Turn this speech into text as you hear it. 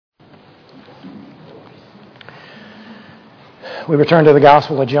We return to the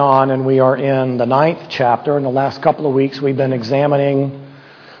Gospel of John, and we are in the 9th chapter. In the last couple of weeks, we've been examining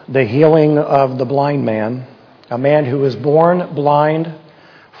the healing of the blind man, a man who was born blind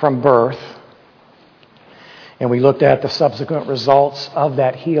from birth. And we looked at the subsequent results of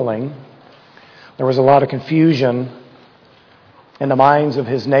that healing. There was a lot of confusion in the minds of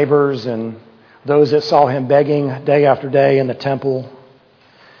his neighbors and those that saw him begging day after day in the temple.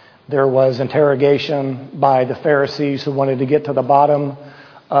 There was interrogation by the Pharisees who wanted to get to the bottom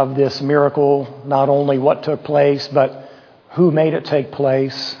of this miracle, not only what took place, but who made it take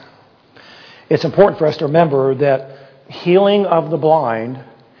place. It's important for us to remember that healing of the blind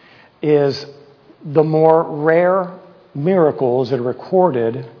is the more rare miracles that are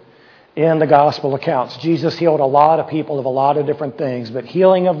recorded in the gospel accounts. Jesus healed a lot of people of a lot of different things, but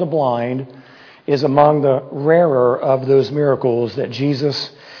healing of the blind is among the rarer of those miracles that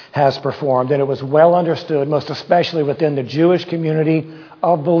Jesus has performed. And it was well understood, most especially within the Jewish community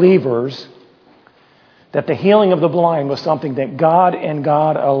of believers, that the healing of the blind was something that God and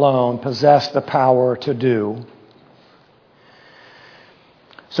God alone possessed the power to do.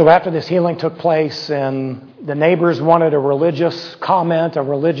 So after this healing took place and the neighbors wanted a religious comment, a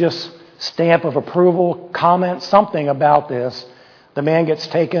religious stamp of approval, comment, something about this, the man gets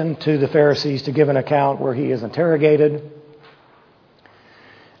taken to the Pharisees to give an account where he is interrogated.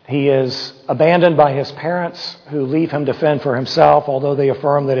 He is abandoned by his parents, who leave him to fend for himself, although they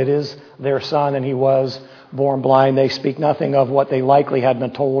affirm that it is their son and he was born blind. They speak nothing of what they likely had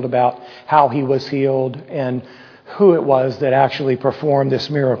been told about how he was healed and who it was that actually performed this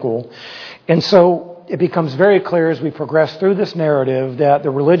miracle. And so it becomes very clear as we progress through this narrative that the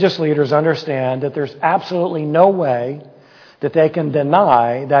religious leaders understand that there's absolutely no way that they can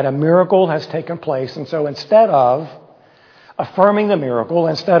deny that a miracle has taken place. And so instead of affirming the miracle,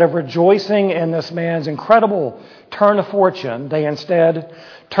 instead of rejoicing in this man's incredible turn of fortune, they instead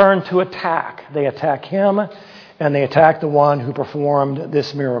turn to attack. They attack him and they attack the one who performed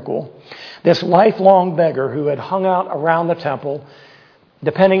this miracle. This lifelong beggar who had hung out around the temple,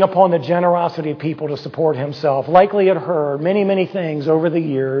 depending upon the generosity of people to support himself, likely had heard many, many things over the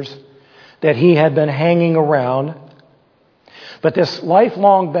years that he had been hanging around. But this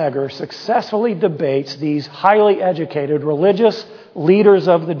lifelong beggar successfully debates these highly educated religious leaders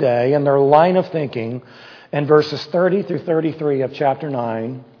of the day and their line of thinking in verses 30 through 33 of chapter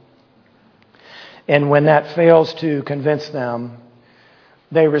 9. And when that fails to convince them,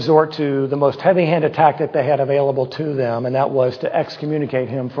 they resort to the most heavy-handed tactic they had available to them, and that was to excommunicate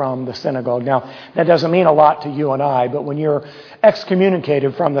him from the synagogue. Now, that doesn't mean a lot to you and I, but when you're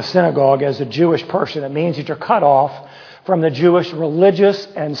excommunicated from the synagogue as a Jewish person, it means that you're cut off from the Jewish religious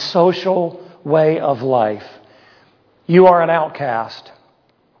and social way of life. You are an outcast.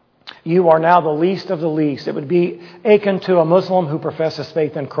 You are now the least of the least. It would be akin to a Muslim who professes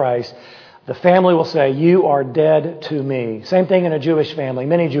faith in Christ. The family will say, "You are dead to me." Same thing in a Jewish family.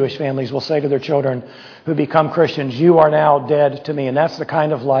 Many Jewish families will say to their children who become Christians, "You are now dead to me." And that's the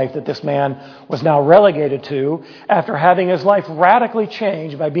kind of life that this man was now relegated to. After having his life radically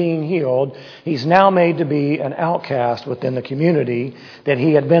changed by being healed, he's now made to be an outcast within the community that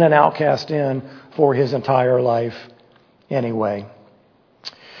he had been an outcast in for his entire life anyway.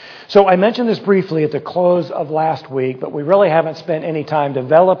 So I mentioned this briefly at the close of last week, but we really haven't spent any time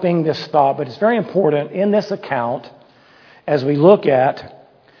developing this thought. But it's very important in this account as we look at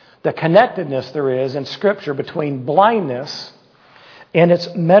the connectedness there is in Scripture between blindness and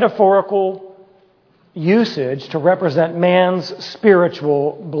its metaphorical usage to represent man's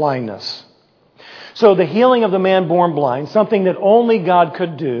spiritual blindness. So the healing of the man born blind, something that only God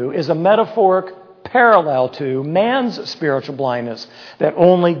could do, is a metaphoric parallel to man's spiritual blindness that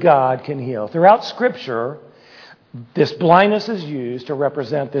only God can heal. Throughout Scripture, this blindness is used to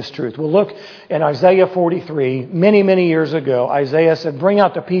represent this truth. We'll look in Isaiah 43. Many, many years ago, Isaiah said, "Bring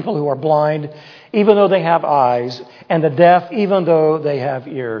out the people who are blind, even though they have eyes, and the deaf, even though they have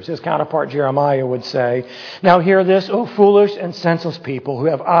ears." His counterpart Jeremiah would say, "Now hear this, O foolish and senseless people, who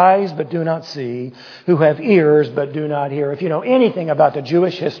have eyes but do not see, who have ears but do not hear." If you know anything about the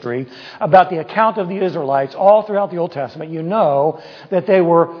Jewish history, about the account of the Israelites all throughout the Old Testament, you know that they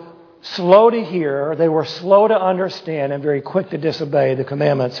were slow to hear, they were slow to understand, and very quick to disobey the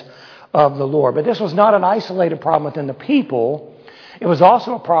commandments of the Lord. But this was not an isolated problem within the people. It was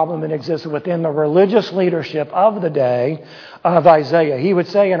also a problem that existed within the religious leadership of the day of Isaiah. He would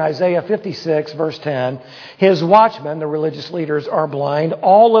say in Isaiah 56, verse 10, "His watchmen," the religious leaders, "are blind.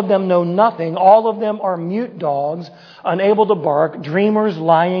 All of them know nothing. All of them are mute dogs, unable to bark, dreamers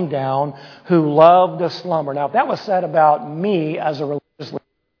lying down, who love to slumber." Now, if that was said about me as a religious leader,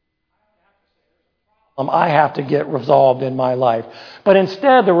 I have to get resolved in my life. But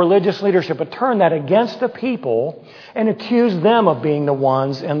instead, the religious leadership would turn that against the people and accuse them of being the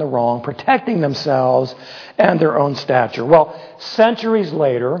ones in the wrong, protecting themselves and their own stature. Well, centuries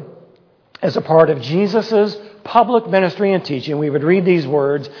later, as a part of Jesus' public ministry and teaching, we would read these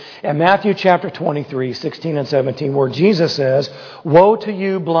words in Matthew chapter 23, 16 and 17, where Jesus says, "Woe to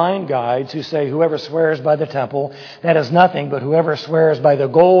you, blind guides, who say, whoever swears by the temple, that is nothing, but whoever swears by the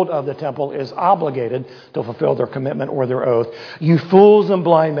gold of the temple is obligated to fulfill their commitment or their oath. You fools and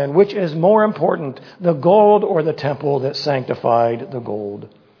blind men, which is more important, the gold or the temple that sanctified the gold?"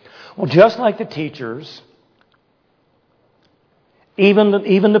 Well, just like the teachers, even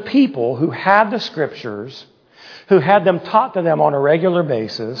the people who had the Scriptures, who had them taught to them on a regular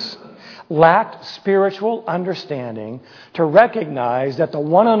basis, lacked spiritual understanding to recognize that the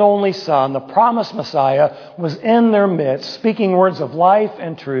one and only Son, the promised Messiah, was in their midst, speaking words of life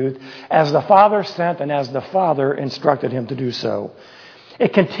and truth as the Father sent and as the Father instructed him to do so.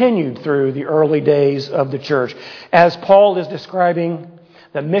 It continued through the early days of the church. As Paul is describing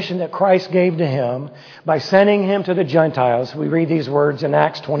the mission that Christ gave to him by sending him to the Gentiles. We read these words in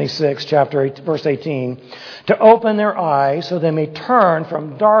Acts 26, chapter 8, verse 18, to open their eyes so they may turn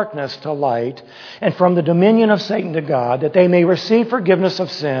from darkness to light and from the dominion of Satan to God, that they may receive forgiveness of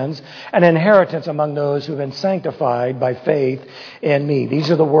sins and inheritance among those who have been sanctified by faith in me.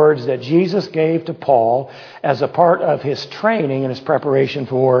 These are the words that Jesus gave to Paul as a part of his training and his preparation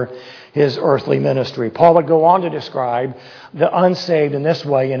for his earthly ministry. Paul would go on to describe the unsaved in this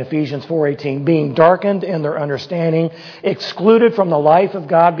way in Ephesians 4:18, being darkened in their understanding, excluded from the life of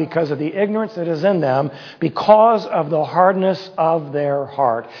God because of the ignorance that is in them, because of the hardness of their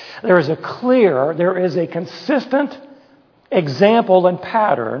heart. There is a consistent example and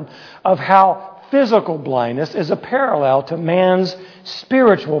pattern of how physical blindness is a parallel to man's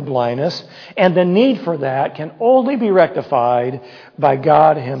spiritual blindness, and the need for that can only be rectified by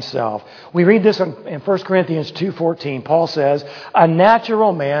God himself. We read this in 1 Corinthians 2:14. Paul says, "A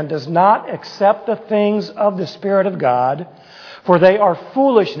natural man does not accept the things of the Spirit of God, for they are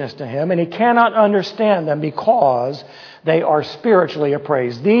foolishness to him, and he cannot understand them because they are spiritually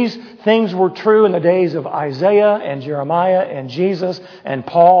appraised." These things were true in the days of Isaiah and Jeremiah and Jesus and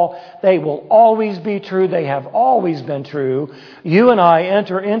Paul. They will always be true. They have always been true. You and I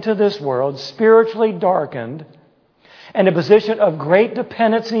enter into this world spiritually darkened in a position of great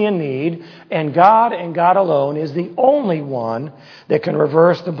dependency and need, and God alone is the only one that can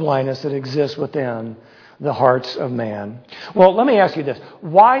reverse the blindness that exists within the hearts of man. Well, let me ask you this.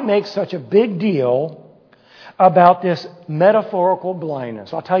 Why make such a big deal about this metaphorical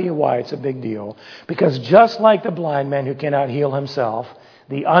blindness? I'll tell you why it's a big deal. Because just like the blind man who cannot heal himself,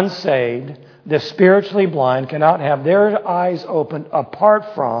 the unsaved, the spiritually blind, cannot have their eyes opened apart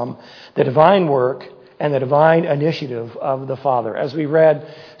from the divine work and the divine initiative of the Father. As we read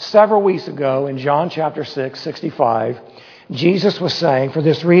several weeks ago in John chapter 6, 65, Jesus was saying, "For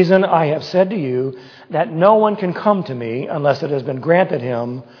this reason I have said to you that no one can come to me unless it has been granted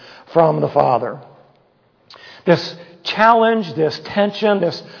him from the Father." This challenge, this tension,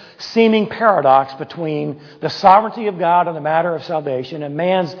 this seeming paradox between the sovereignty of God in the matter of salvation and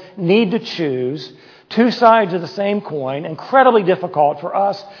man's need to choose, two sides of the same coin, incredibly difficult for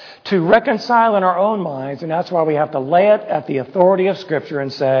us to reconcile in our own minds, and that's why we have to lay it at the authority of Scripture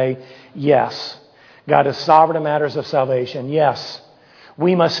and say, yes, God is sovereign in matters of salvation. Yes,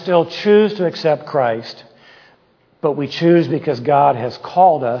 we must still choose to accept Christ, but we choose because God has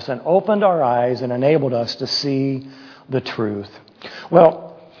called us and opened our eyes and enabled us to see the truth.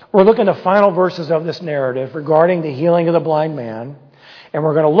 Well, we're looking at the final verses of this narrative regarding the healing of the blind man, and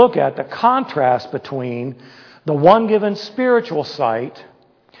we're going to look at the contrast between the one given spiritual sight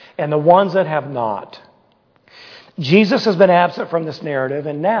and the ones that have not. Jesus has been absent from this narrative,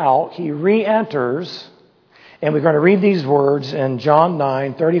 and now he re-enters, and we're going to read these words in John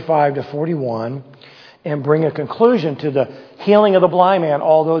 9, 35 to 41, and bring a conclusion to the healing of the blind man,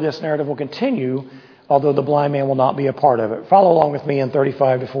 although this narrative will continue, although the blind man will not be a part of it. Follow along with me in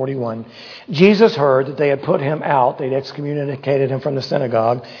 35 to 41. Jesus heard that they had put him out. They'd excommunicated him from the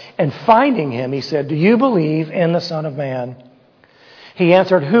synagogue. And finding him, he said, "Do you believe in the Son of Man?" He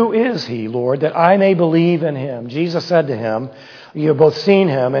answered, "Who is he, Lord, that I may believe in him?" Jesus said to him, "You have both seen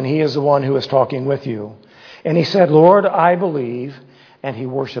him, and he is the one who is talking with you." And he said, "Lord, I believe." And he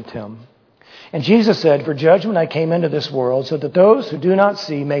worshipped him. And Jesus said, "For judgment I came into this world, so that those who do not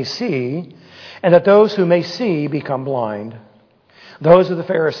see may see, and that those who may see become blind." Those of the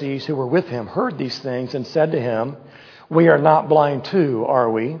Pharisees who were with him heard these things and said to him, "We are not blind too, are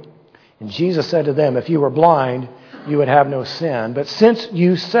we?" And Jesus said to them, "If you were blind, you would have no sin. But since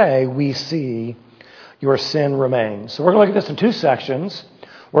you say, 'We see,' your sin remains. So we're going to look at this in two sections.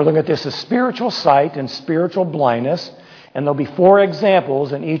 We're looking at this as spiritual sight and spiritual blindness. And there'll be 4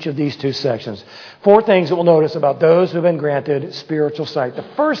 examples in each of these two sections. 4 things that we'll notice about those who have been granted spiritual sight. The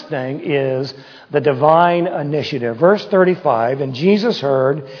first thing is the divine initiative. Verse 35, and Jesus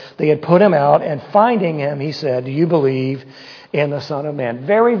heard they had put him out, and finding him, he said, do you believe in the Son of Man?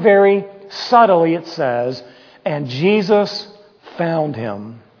 Very, very subtly it says, and Jesus found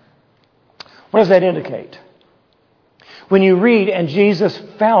him. What does that indicate? When you read, and Jesus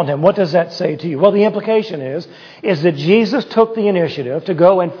found him, what does that say to you? Well, the implication is that Jesus took the initiative to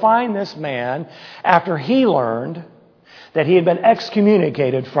go and find this man after he learned that he had been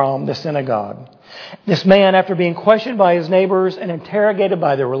excommunicated from the synagogue. This man, after being questioned by his neighbors and interrogated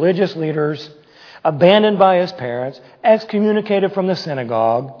by the religious leaders, abandoned by his parents, excommunicated from the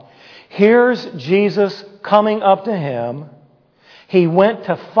synagogue, here's Jesus coming up to him. He went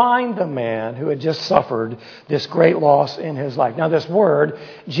to find the man who had just suffered this great loss in his life. Now, this word,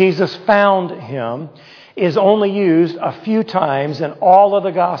 Jesus found him, is only used a few times in all of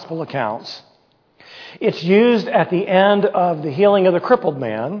the gospel accounts. It's used at the end of the healing of the crippled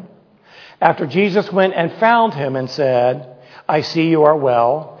man, after Jesus went and found him and said, I see you are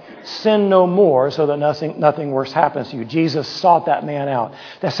well. Sin no more so that nothing worse happens to you. Jesus sought that man out.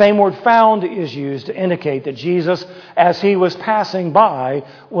 The same word found is used to indicate that Jesus, as he was passing by,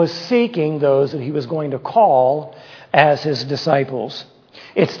 was seeking those that he was going to call as his disciples.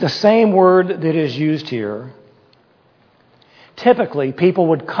 It's the same word that is used here. Typically, people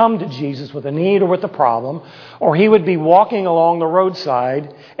would come to Jesus with a need or with a problem, or he would be walking along the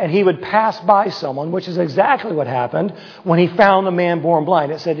roadside and he would pass by someone, which is exactly what happened when he found the man born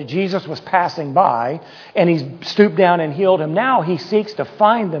blind. It said that Jesus was passing by and he stooped down and healed him. Now he seeks to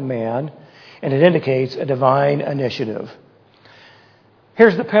find the man, and it indicates a divine initiative.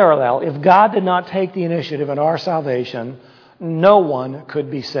 Here's the parallel. If God did not take the initiative in our salvation, no one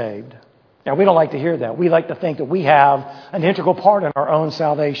could be saved. Now, we don't like to hear that. We like to think that we have an integral part in our own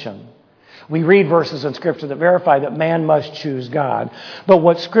salvation. We read verses in Scripture that verify that man must choose God. But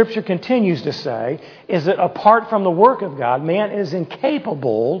what Scripture continues to say is that apart from the work of God, man is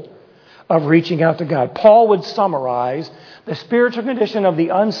incapable of reaching out to God. Paul would summarize the spiritual condition of the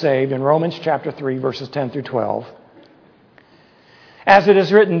unsaved in Romans chapter 3, verses 10 through 12. As it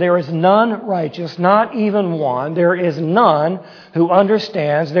is written, there is none righteous, not even one. There is none who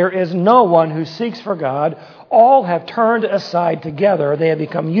understands. There is no one who seeks for God. All have turned aside together. They have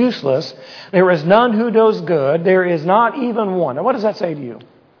become useless. There is none who does good. There is not even one. Now, what does that say to you?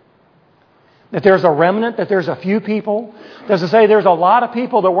 That there's a remnant, that there's a few people? Does it say there's a lot of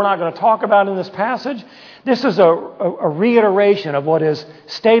people that we're not going to talk about in this passage? This is a reiteration of what is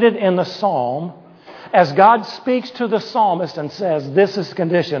stated in the Psalm, as God speaks to the psalmist and says, this is the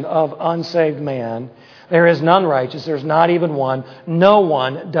condition of unsaved man. There is none righteous. There's not even one. No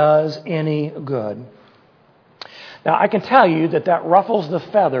one does any good. Now, I can tell you that ruffles the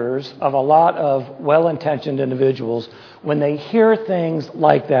feathers of a lot of well-intentioned individuals when they hear things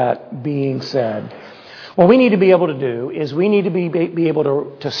like that being said. What we need to be able to do is we need to be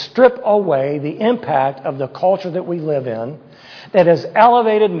able to strip away the impact of the culture that we live in, that has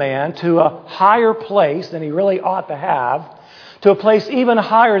elevated man to a higher place than he really ought to have, to a place even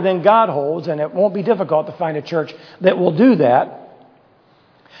higher than God holds, and it won't be difficult to find a church that will do that.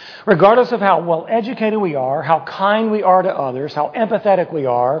 Regardless of how well educated we are, how kind we are to others, how empathetic we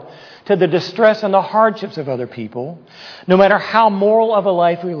are to the distress and the hardships of other people, no matter how moral of a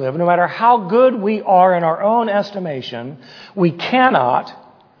life we live, no matter how good we are in our own estimation, we cannot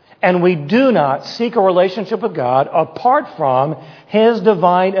and we do not seek a relationship with God apart from His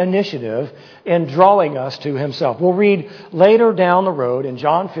divine initiative in drawing us to Himself. We'll read later down the road in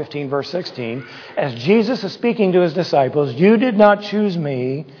John 15, verse 16, as Jesus is speaking to His disciples, "You did not choose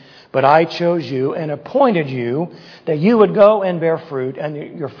me, but I chose you and appointed you that you would go and bear fruit,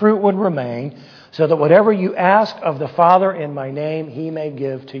 and your fruit would remain, so that whatever you ask of the Father in my name, He may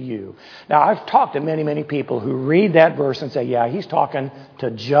give to you." Now, I've talked to many, many people who read that verse and say, yeah, He's talking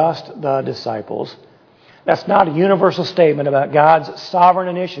to just the disciples. That's not a universal statement about God's sovereign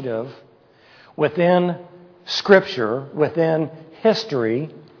initiative within Scripture, within history.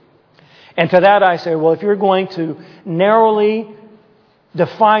 And to that I say, well, if you're going to narrowly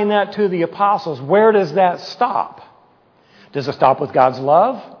define that to the apostles, where does that stop? Does it stop with God's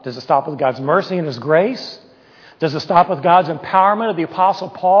love? Does it stop with God's mercy and His grace? Does it stop with God's empowerment of the Apostle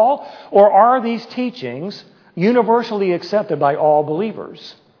Paul? Or are these teachings universally accepted by all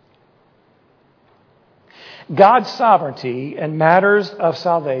believers? God's sovereignty and matters of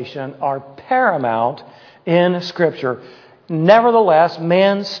salvation are paramount in Scripture. Nevertheless,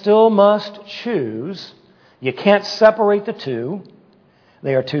 man still must choose. You can't separate the two.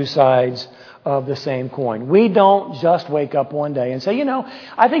 They are two sides of the same coin. We don't just wake up one day and say,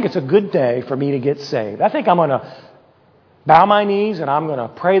 I think it's a good day for me to get saved. I think I'm going to bow my knees and I'm going to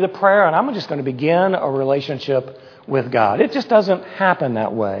pray the prayer and I'm just going to begin a relationship with God. It just doesn't happen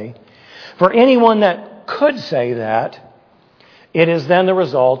that way. For anyone that could say that, it is then the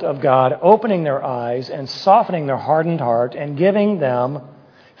result of God opening their eyes and softening their hardened heart and giving them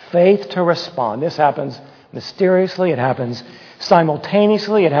faith to respond. This happens mysteriously. It happens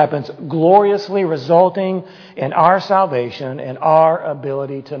simultaneously. It happens gloriously, resulting in our salvation and our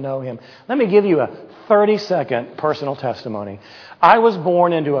ability to know Him. Let me give you a 30-second personal testimony. I was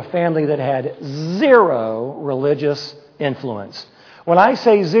born into a family that had zero religious influence. When I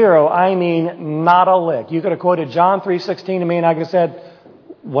say zero, I mean not a lick. You could have quoted John 3:16 to me and I could have said,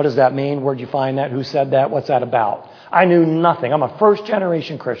 what does that mean? Where'd you find that? Who said that? What's that about? I knew nothing. I'm a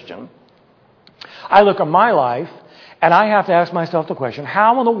first-generation Christian. I look at my life and I have to ask myself the question,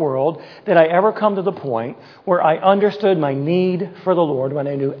 how in the world did I ever come to the point where I understood my need for the Lord when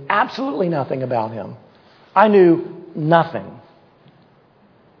I knew absolutely nothing about Him? I knew nothing.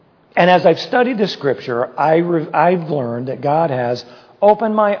 And as I've studied the Scripture, I've learned that God has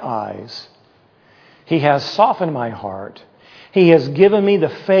opened my eyes. He has softened my heart. He has given me the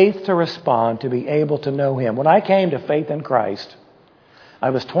faith to respond, to be able to know Him. When I came to faith in Christ, I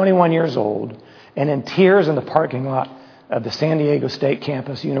was 21 years old, and in tears in the parking lot of the San Diego State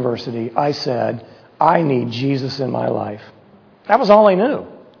Campus University, I said, I need Jesus in my life. That was all I knew.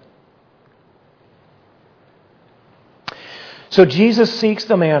 So Jesus seeks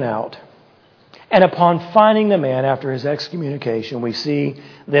the man out. And upon finding the man after his excommunication, we see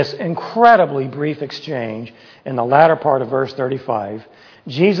this incredibly brief exchange in the latter part of verse 35.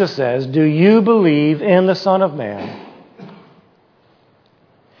 Jesus says, do you believe in the Son of Man?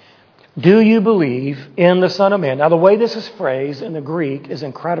 Do you believe in the Son of Man? Now, the way this is phrased in the Greek is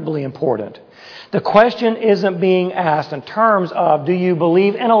incredibly important. The question isn't being asked in terms of, do you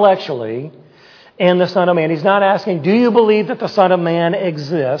believe intellectually in the Son of Man? He's not asking, do you believe that the Son of Man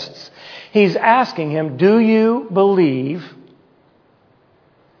exists? He's asking him, do you believe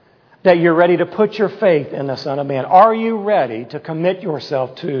that you're ready to put your faith in the Son of Man? Are you ready to commit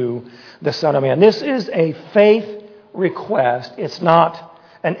yourself to the Son of Man? This is a faith request. It's not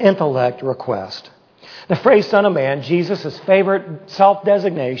an intellect request. The phrase Son of Man, Jesus' favorite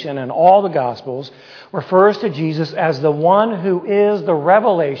self-designation in all the Gospels, refers to Jesus as the one who is the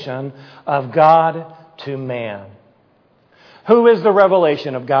revelation of God to man. Who is the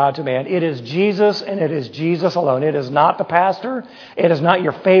revelation of God to man? It is Jesus, and it is Jesus alone. It is not the pastor. It is not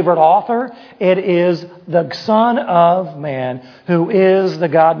your favorite author. It is the Son of Man who is the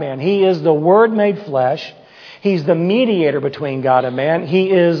God-man. He is the Word made flesh. He's the mediator between God and man.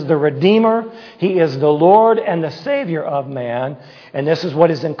 He is the Redeemer. He is the Lord and the Savior of man. And this is what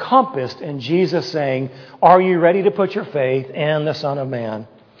is encompassed in Jesus saying, are you ready to put your faith in the Son of Man?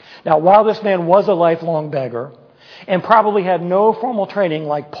 Now, while this man was a lifelong beggar and probably had no formal training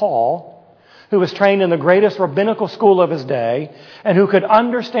like Paul, who was trained in the greatest rabbinical school of his day and who could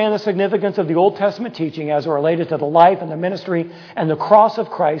understand the significance of the Old Testament teaching as it related to the life and the ministry and the cross of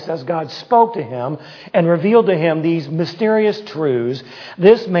Christ as God spoke to him and revealed to him these mysterious truths,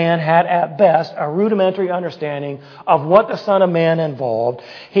 this man had at best a rudimentary understanding of what the Son of Man involved.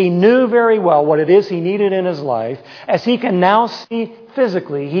 He knew very well what it is he needed in his life. As he can now see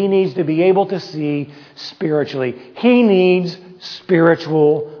physically, he needs to be able to see spiritually. He needs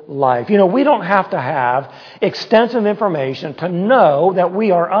spiritual life. We don't have to have extensive information to know that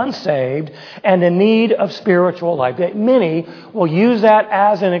we are unsaved and in need of spiritual life. That many will use that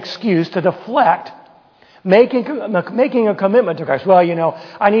as an excuse to deflect making a commitment to Christ. Well,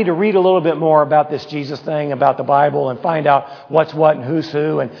 I need to read a little bit more about this Jesus thing, about the Bible, and find out what's what and who's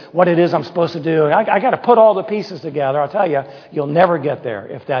who and what it is I'm supposed to do. And I got to put all the pieces together. I'll tell you, you'll never get there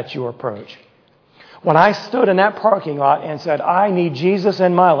if that's your approach. When I stood in that parking lot and said, I need Jesus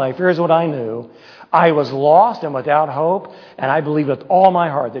in my life, here's what I knew. I was lost and without hope, and I believed with all my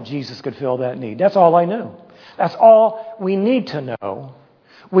heart that Jesus could fill that need. That's all I knew. That's all we need to know.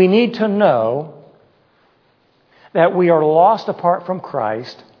 We need to know that we are lost apart from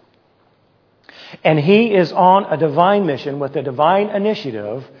Christ, and He is on a divine mission with a divine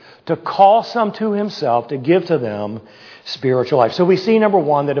initiative to call some to Himself, to give to them spiritual life. So we see, number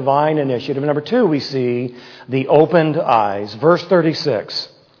one, the divine initiative. Number two, we see the opened eyes. Verse 36.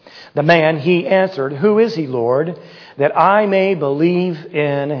 The man, he answered, who is he, Lord, that I may believe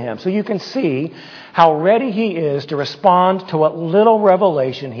in him? So you can see how ready he is to respond to what little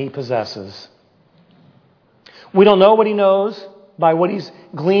revelation he possesses. We don't know what he knows by what he's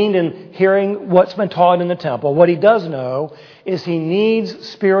gleaned and hearing what's been taught in the temple. What he does know is he needs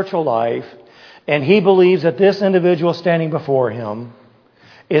spiritual life, and he believes that this individual standing before him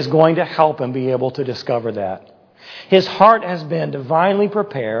is going to help him be able to discover that. His heart has been divinely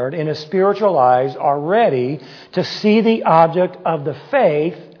prepared, and his spiritual eyes are ready to see the object of the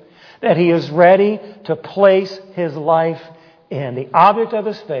faith that he is ready to place his life in. The object of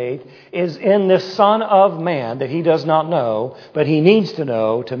his faith is in this Son of Man that he does not know, but he needs to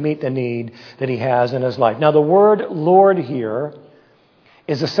know to meet the need that he has in his life. Now, the word Lord here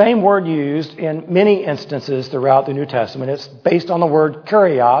is the same word used in many instances throughout the New Testament. It's based on the word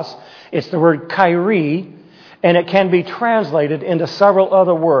kurios. It's the word Kyrie, and it can be translated into several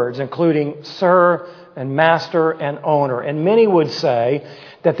other words, including sir and master and owner. And many would say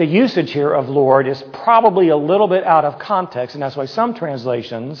that the usage here of Lord is probably a little bit out of context, and that's why some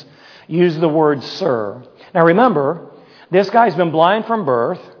translations use the word sir. Now remember, this guy's been blind from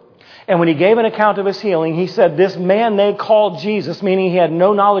birth, and when he gave an account of his healing, he said this man they called Jesus, meaning he had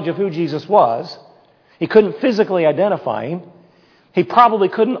no knowledge of who Jesus was. He couldn't physically identify him. He probably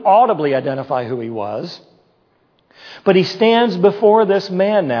couldn't audibly identify who he was. But he stands before this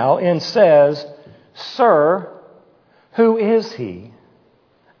man now and says, Sir, who is he,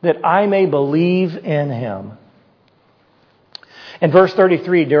 that I may believe in him? In verse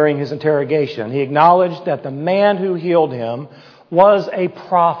 33, during his interrogation, he acknowledged that the man who healed him was a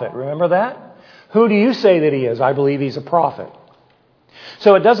prophet. Remember that? Who do you say that he is? I believe he's a prophet.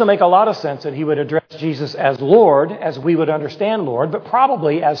 So it doesn't make a lot of sense that he would address Jesus as Lord, as we would understand Lord, but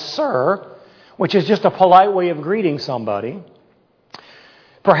probably as Sir, which is just a polite way of greeting somebody.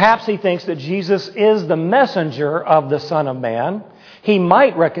 Perhaps he thinks that Jesus is the messenger of the Son of Man. He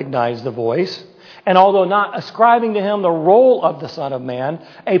might recognize the voice, and although not ascribing to him the role of the Son of Man,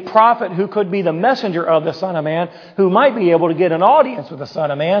 a prophet who could be the messenger of the Son of Man, who might be able to get an audience with the Son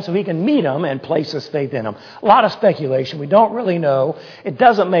of Man so he can meet him and place his faith in him. A lot of speculation. We don't really know. It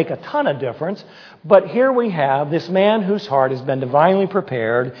doesn't make a ton of difference. But here we have this man whose heart has been divinely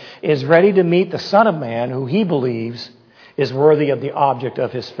prepared, is ready to meet the Son of Man, who he believes is worthy of the object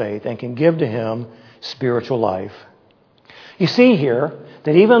of his faith and can give to him spiritual life. You see here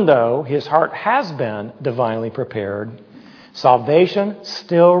that even though his heart has been divinely prepared, salvation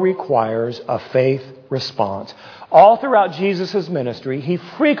still requires a faith response. All throughout Jesus' ministry, he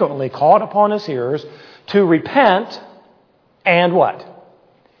frequently called upon his hearers to repent and what?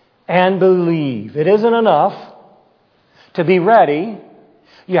 And believe. It isn't enough to be ready.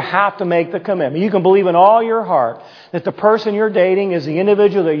 You have to make the commitment. You can believe in all your heart that the person you're dating is the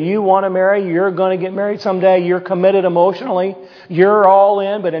individual that you want to marry. You're going to get married someday. You're committed emotionally. You're all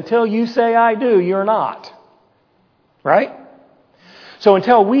in. But until you say, I do, you're not. Right? So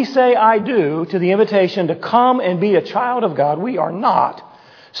until we say, I do, to the invitation to come and be a child of God, we are not.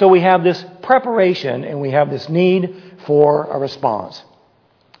 So we have this preparation and we have this need for a response.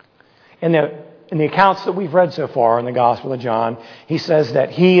 In the accounts that we've read so far in the Gospel of John, he says that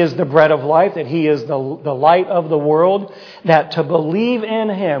he is the bread of life, that he is the light of the world, that to believe in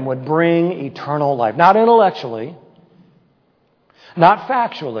him would bring eternal life. Not intellectually, not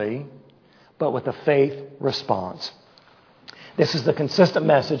factually, but with a faith response. This is the consistent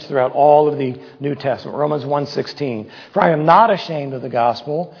message throughout all of the New Testament. Romans 1:16. For I am not ashamed of the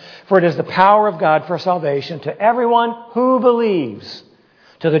gospel, for it is the power of God for salvation to everyone who believes.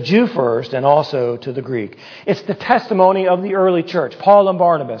 To the Jew first and also to the Greek. It's the testimony of the early church. Paul and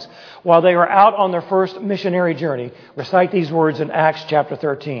Barnabas, while they were out on their first missionary journey, recite these words in Acts chapter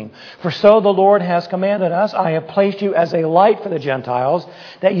 13. For so the Lord has commanded us, I have placed you as a light for the Gentiles,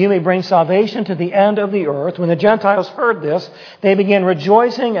 that you may bring salvation to the end of the earth. When the Gentiles heard this, they began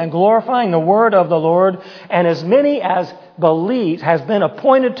rejoicing and glorifying the word of the Lord, and as many as believed, has been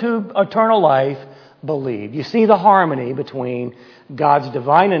appointed to eternal life, believed. You see the harmony between God's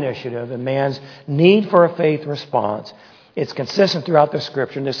divine initiative and man's need for a faith response. It's consistent throughout the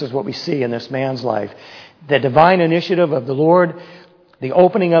Scripture, and this is what we see in this man's life. The divine initiative of the Lord, the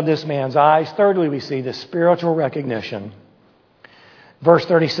opening of this man's eyes. Thirdly, we see the spiritual recognition. Verse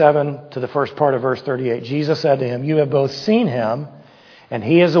 37 to the first part of verse 38, Jesus said to him, you have both seen him, and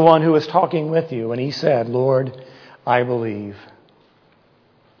he is the one who is talking with you. And he said, Lord, I believe.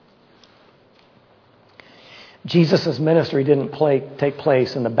 Jesus' ministry didn't take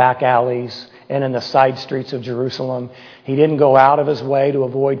place in the back alleys and in the side streets of Jerusalem. He didn't go out of his way to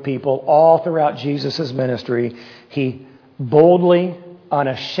avoid people. All throughout Jesus' ministry, he boldly,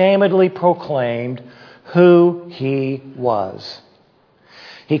 unashamedly proclaimed who he was.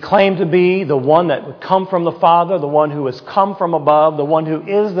 He claimed to be the one that would come from the Father, the one who has come from above, the one who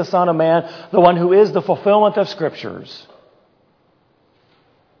is the Son of Man, the one who is the fulfillment of Scriptures.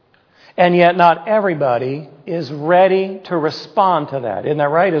 And yet not everybody is ready to respond to that. Isn't that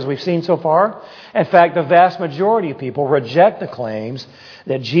right, as we've seen so far? In fact, the vast majority of people reject the claims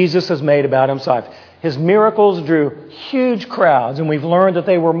that Jesus has made about Himself. His miracles drew huge crowds, and we've learned that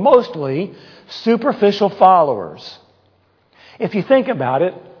they were mostly superficial followers. If you think about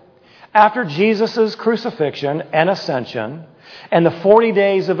it, after Jesus' crucifixion and ascension and the 40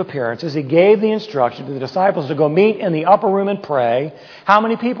 days of appearances, He gave the instruction to the disciples to go meet in the upper room and pray. How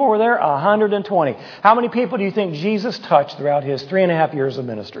many people were there? 120. How many people do you think Jesus touched throughout His 3.5 years of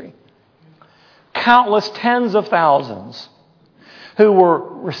ministry? Countless tens of thousands who were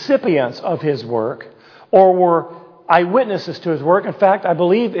recipients of His work or were eyewitnesses to His work. In fact, I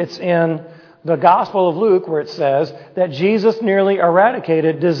believe it's in the Gospel of Luke where it says that Jesus nearly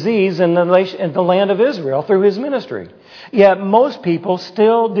eradicated disease in the land of Israel through His ministry. Yet most people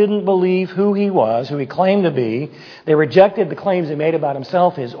still didn't believe who He was, who He claimed to be. They rejected the claims He made about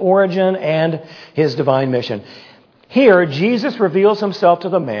Himself, His origin, and His divine mission. Here, Jesus reveals Himself to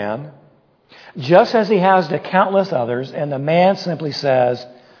the man, just as He has to countless others, and the man simply says,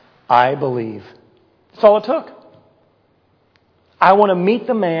 I believe. That's all it took. I want to meet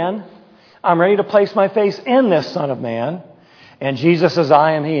the man. I'm ready to place my faith in this Son of Man. And Jesus says,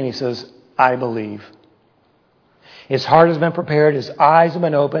 I am He. And He says, I believe. His heart has been prepared. His eyes have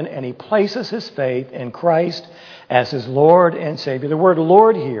been opened. And he places his faith in Christ as his Lord and Savior. The word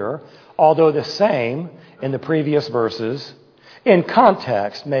Lord here, although the same in the previous verses, in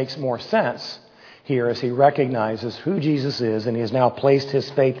context makes more sense here as he recognizes who Jesus is. And he has now placed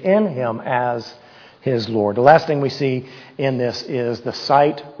his faith in Him as his Lord. The last thing we see in this is the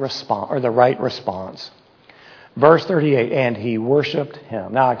right response. Verse 38, and he worshiped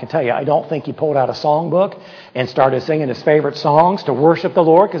Him. Now I can tell you, I don't think he pulled out a songbook and started singing his favorite songs to worship the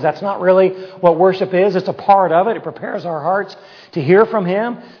Lord, because that's not really what worship is. It's a part of it. It prepares our hearts to hear from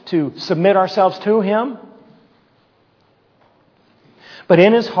Him, to submit ourselves to Him. But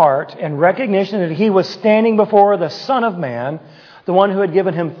in his heart, in recognition that he was standing before the Son of Man, the one who had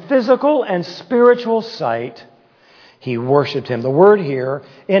given him physical and spiritual sight, he worshiped Him. The word here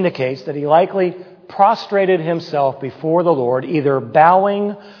indicates that he likely prostrated himself before the Lord, either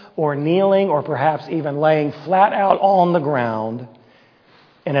bowing or kneeling or perhaps even laying flat out on the ground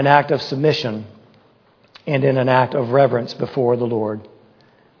in an act of submission and in an act of reverence before the Lord.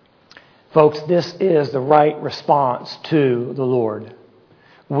 Folks, this is the right response to the Lord.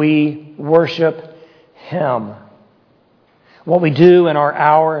 We worship Him. What we do in our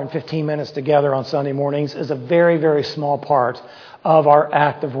hour and 15 minutes together on Sunday mornings is a very, very small part of our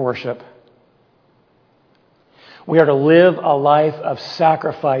act of worship. We are to live a life of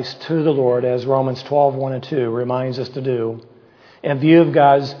sacrifice to the Lord, as Romans 12:1 and 2 reminds us to do. In view of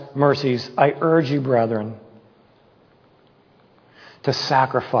God's mercies, I urge you, brethren, to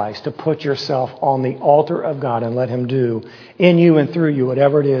sacrifice, to put yourself on the altar of God and let Him do in you and through you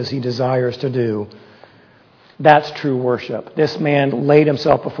whatever it is He desires to do. That's true worship. This man laid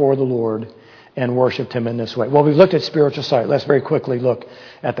himself before the Lord and worshiped Him in this way. Well, we've looked at spiritual sight. Let's very quickly look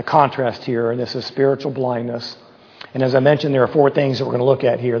at the contrast here, and this is spiritual blindness. And as I mentioned, there are 4 things that we're going to look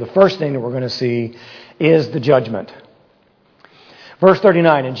at here. The first thing that we're going to see is the judgment. Verse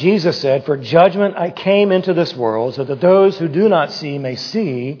 39, and Jesus said, for judgment I came into this world, so that those who do not see may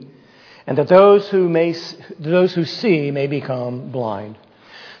see, and that those who see may become blind.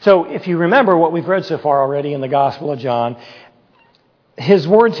 So if you remember what we've read so far already in the Gospel of John, his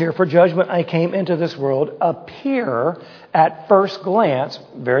words here, for judgment I came into this world, appear at first glance,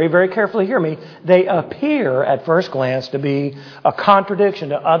 very, very carefully hear me, they appear at first glance to be a contradiction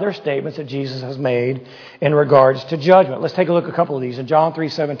to other statements that Jesus has made in regards to judgment. Let's take a look at a couple of these. In John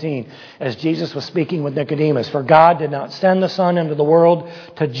 3:17, as Jesus was speaking with Nicodemus, for God did not send the Son into the world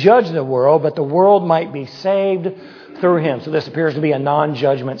to judge the world, but the world might be saved through Him. So this appears to be a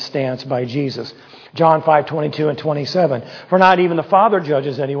non-judgment stance by Jesus. John 5:22 and 27. For not even the Father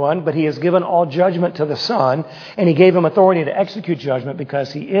judges anyone, but He has given all judgment to the Son, and He gave Him authority to execute judgment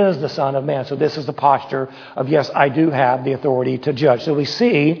because He is the Son of Man. So this is the posture of, yes, I do have the authority to judge. So we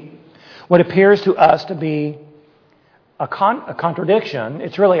see what appears to us to be a contradiction.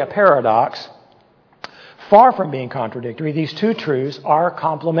 It's really a paradox. Far from being contradictory, these two truths are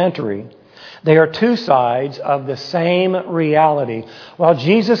complementary. They are two sides of the same reality. While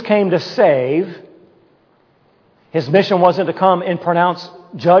Jesus came to save, His mission wasn't to come and pronounce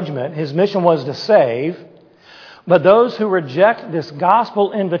judgment. His mission was to save. But those who reject this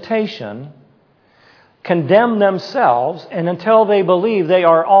gospel invitation condemn themselves, and until they believe, they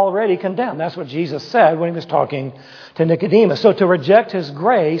are already condemned. That's what Jesus said when he was talking to Nicodemus. So to reject his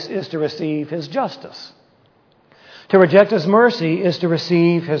grace is to receive his justice. To reject his mercy is to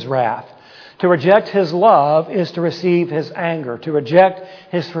receive his wrath. To reject his love is to receive his anger. To reject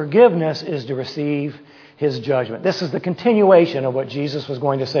his forgiveness is to receive his judgment. This is the continuation of what Jesus was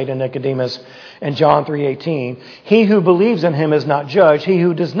going to say to Nicodemus in John 3:18. He who believes in him is not judged. He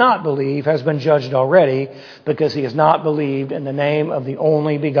who does not believe has been judged already, because he has not believed in the name of the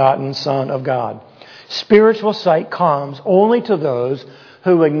only begotten Son of God. Spiritual sight comes only to those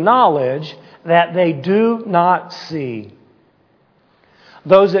who acknowledge that they do not see.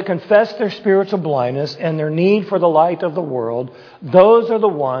 Those that confess their spiritual blindness and their need for the light of the world, those are the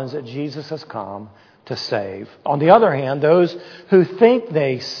ones that Jesus has come to save. On the other hand, those who think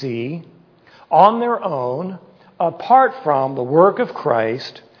they see on their own, apart from the work of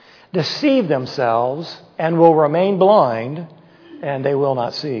Christ, deceive themselves and will remain blind, and they will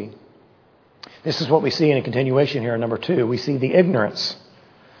not see. This is what we see in a continuation here in number 2. We see the ignorance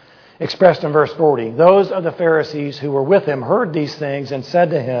expressed in verse 40. Those of the Pharisees who were with him heard these things and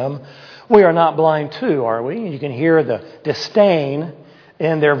said to him, "We are not blind too, are we?" You can hear the disdain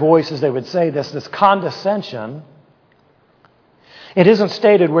in their voices. They would say this condescension. It isn't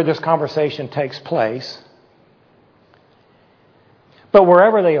stated where this conversation takes place. But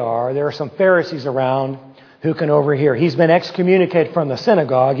wherever they are, there are some Pharisees around who can overhear. He's been excommunicated from the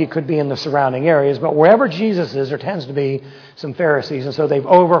synagogue. He could be in the surrounding areas. But wherever Jesus is, there tends to be some Pharisees. And so they've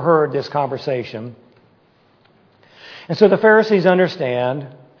overheard this conversation. And so the Pharisees understand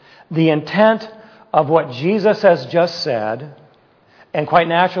the intent of what Jesus has just said. And quite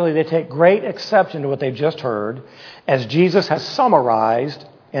naturally, they take great exception to what they've just heard, as Jesus has summarized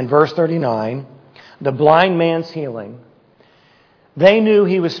in verse 39, the blind man's healing. They knew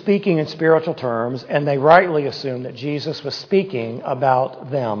he was speaking in spiritual terms, and they rightly assumed that Jesus was speaking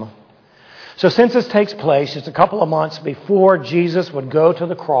about them. So since this takes place just a couple of months before Jesus would go to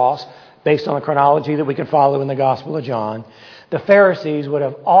the cross, based on the chronology that we can follow in the Gospel of John, the Pharisees would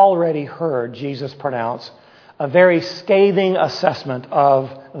have already heard Jesus pronounce a very scathing assessment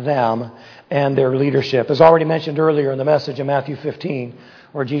of them and their leadership. As already mentioned earlier in the message in Matthew 15,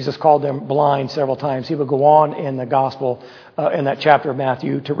 where Jesus called them blind several times, he would go on in the Gospel, in that chapter of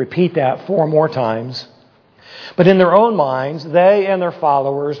Matthew, to repeat that 4 more times. But in their own minds, they and their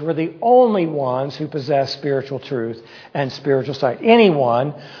followers were the only ones who possessed spiritual truth and spiritual sight.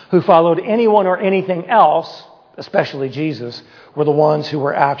 Anyone who followed anyone or anything else, especially Jesus, were the ones who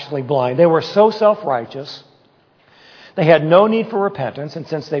were actually blind. They were so self-righteous. They had no need for repentance, and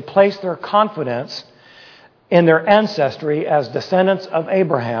since they placed their confidence in their ancestry as descendants of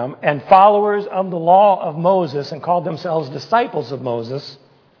Abraham and followers of the law of Moses and called themselves disciples of Moses,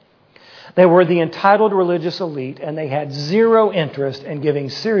 they were the entitled religious elite, and they had zero interest in giving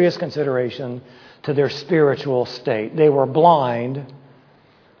serious consideration to their spiritual state. They were blind.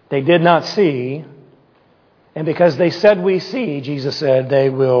 They did not see. And because they said we see, Jesus said they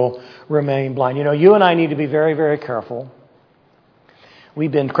will remain blind. You know, you and I need to be very, very careful.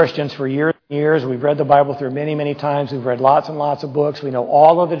 We've been Christians for years and years. We've read the Bible through many, many times. We've read lots and lots of books. We know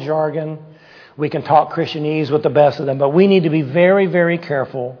all of the jargon. We can talk Christianese with the best of them. But we need to be very, very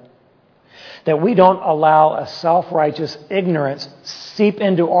careful that we don't allow a self-righteous ignorance seep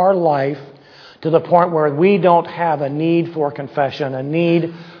into our life to the point where we don't have a need for confession, a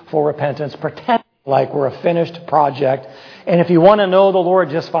need for repentance, pretending like we're a finished project. And if you want to know the Lord,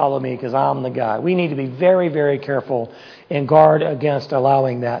 just follow me because I'm the guy. We need to be very, very careful and guard against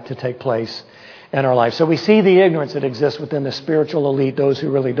allowing that to take place in our life. So we see the ignorance that exists within the spiritual elite, those who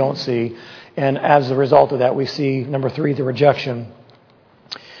really don't see. And as a result of that, we see, number 3, the rejection.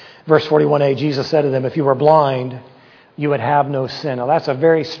 Verse 41a, Jesus said to them, if you were blind, you would have no sin. Now that's a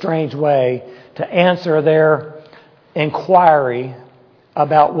very strange way to answer their inquiry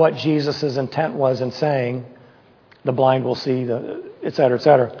about what Jesus' intent was in saying, the blind will see, et cetera, et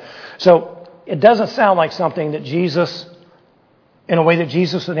cetera. So it doesn't sound like something that Jesus, in a way that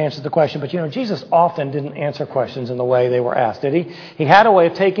Jesus would answer the question. But, you know, Jesus often didn't answer questions in the way they were asked, did he? He had a way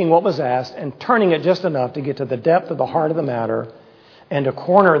of taking what was asked and turning it just enough to get to the depth of the heart of the matter and to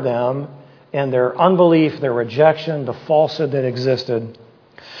corner them in their unbelief, their rejection, the falsehood that existed.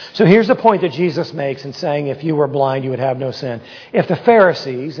 So here's the point that Jesus makes in saying if you were blind, you would have no sin. If the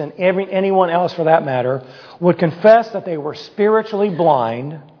Pharisees, and anyone else for that matter, would confess that they were spiritually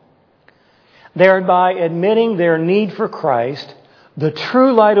blind, thereby admitting their need for Christ, the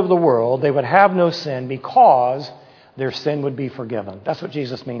true light of the world, they would have no sin because their sin would be forgiven. That's what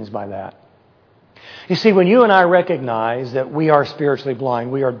Jesus means by that. You see, when you and I recognize that we are spiritually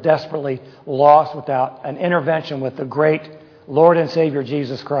blind, we are desperately lost without an intervention with the great Lord and Savior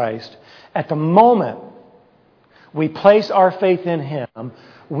Jesus Christ, at the moment we place our faith in Him,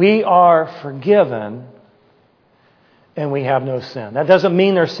 we are forgiven and we have no sin. That doesn't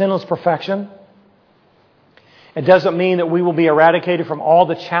mean there's sinless perfection. It doesn't mean that we will be eradicated from all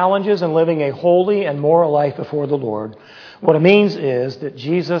the challenges in living a holy and moral life before the Lord. What it means is that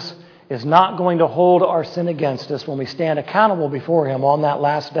Jesus is not going to hold our sin against us when we stand accountable before Him on that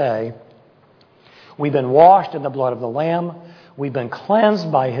last day. We've been washed in the blood of the Lamb. We've been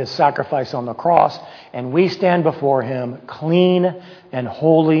cleansed by His sacrifice on the cross. And we stand before Him clean and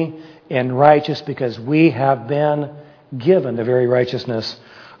holy and righteous because we have been given the very righteousness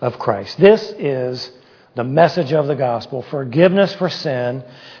of Christ. This is the message of the gospel. Forgiveness for sin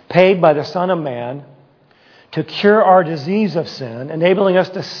paid by the Son of Man to cure our disease of sin, enabling us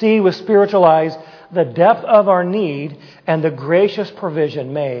to see with spiritual eyes the depth of our need and the gracious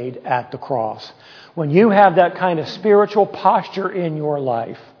provision made at the cross. When you have that kind of spiritual posture in your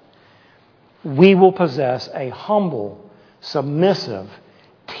life, we will possess a humble, submissive,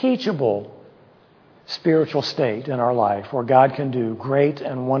 teachable spiritual state in our life where God can do great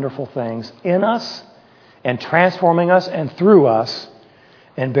and wonderful things in us and transforming us and through us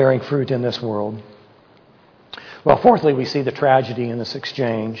and bearing fruit in this world. Well, fourthly, we see the tragedy in this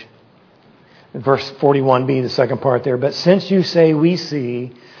exchange. In verse 41b, the second part there, but since you say we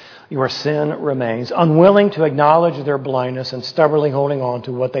see, your sin remains, unwilling to acknowledge their blindness and stubbornly holding on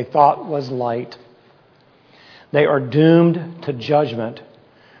to what they thought was light. They are doomed to judgment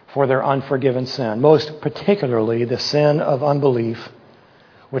for their unforgiven sin, most particularly the sin of unbelief,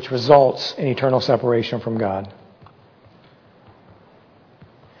 which results in eternal separation from God.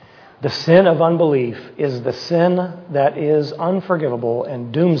 The sin of unbelief is the sin that is unforgivable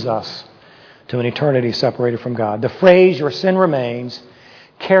and dooms us to an eternity separated from God. The phrase, your sin remains,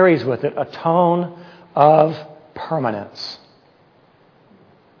 carries with it a tone of permanence.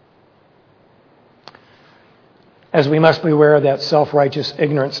 As we must be aware that self-righteous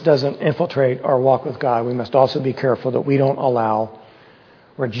ignorance doesn't infiltrate our walk with God, we must also be careful that we don't allow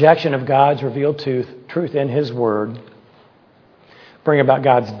rejection of God's revealed truth in His Word bring about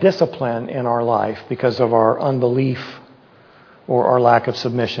God's discipline in our life because of our unbelief or our lack of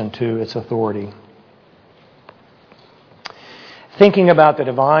submission to its authority. Thinking about the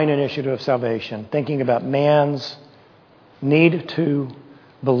divine initiative of salvation, thinking about man's need to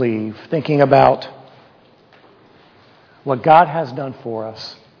believe, thinking about what God has done for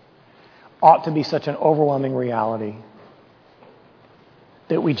us ought to be such an overwhelming reality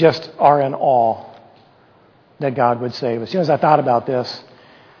that we just are in awe that God would save us. As I thought about this,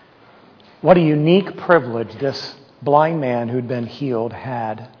 what a unique privilege this blind man who'd been healed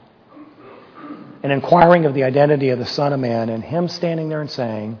had. And inquiring of the identity of the Son of Man, and Him standing there and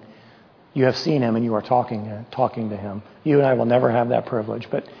saying, you have seen Him and you are talking to Him. You and I will never have that privilege.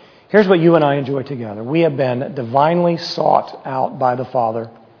 But here's what you and I enjoy together. We have been divinely sought out by the Father.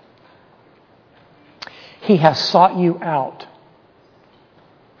 He has sought you out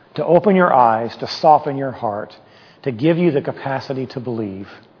to open your eyes, to soften your heart, to give you the capacity to believe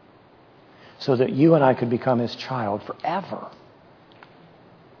so that you and I could become His child forever.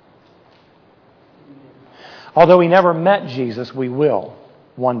 Although we never met Jesus, we will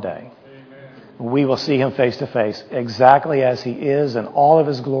one day. Amen. We will see Him face to face exactly as He is in all of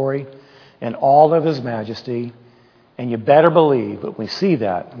His glory and all of His majesty. And you better believe that when we see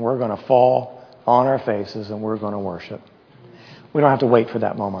that, we're going to fall on our faces and we're going to worship. We don't have to wait for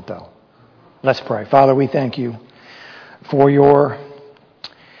that moment, though. Let's pray. Father, we thank You for Your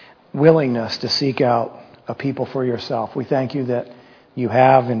willingness to seek out a people for Yourself. We thank You that You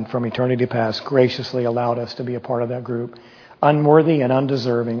have, and from eternity past, graciously allowed us to be a part of that group, unworthy and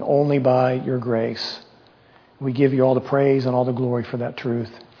undeserving, only by Your grace. We give You all the praise and all the glory for that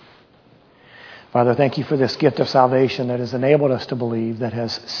truth. Father, thank You for this gift of salvation that has enabled us to believe, that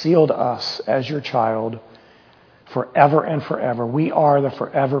has sealed us as Your child forever and forever. We are the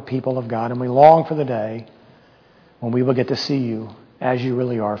forever people of God, and we long for the day when we will get to see You as You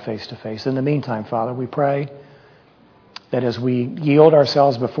really are face to face. In the meantime, Father, we pray that as we yield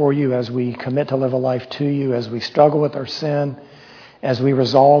ourselves before You, as we commit to live a life to You, as we struggle with our sin, as we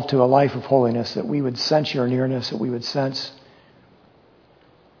resolve to a life of holiness, that we would sense Your nearness, that we would sense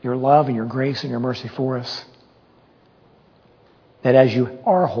Your love and Your grace and Your mercy for us. That as You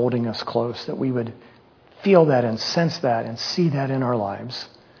are holding us close, that we would feel that and sense that and see that in our lives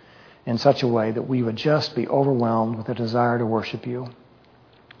in such a way that we would just be overwhelmed with a desire to worship You.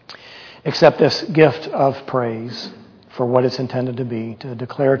 Accept this gift of praise for what it's intended to be, to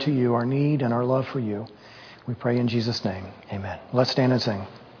declare to you our need and our love for you. We pray in Jesus' name. Amen. Let's stand and sing.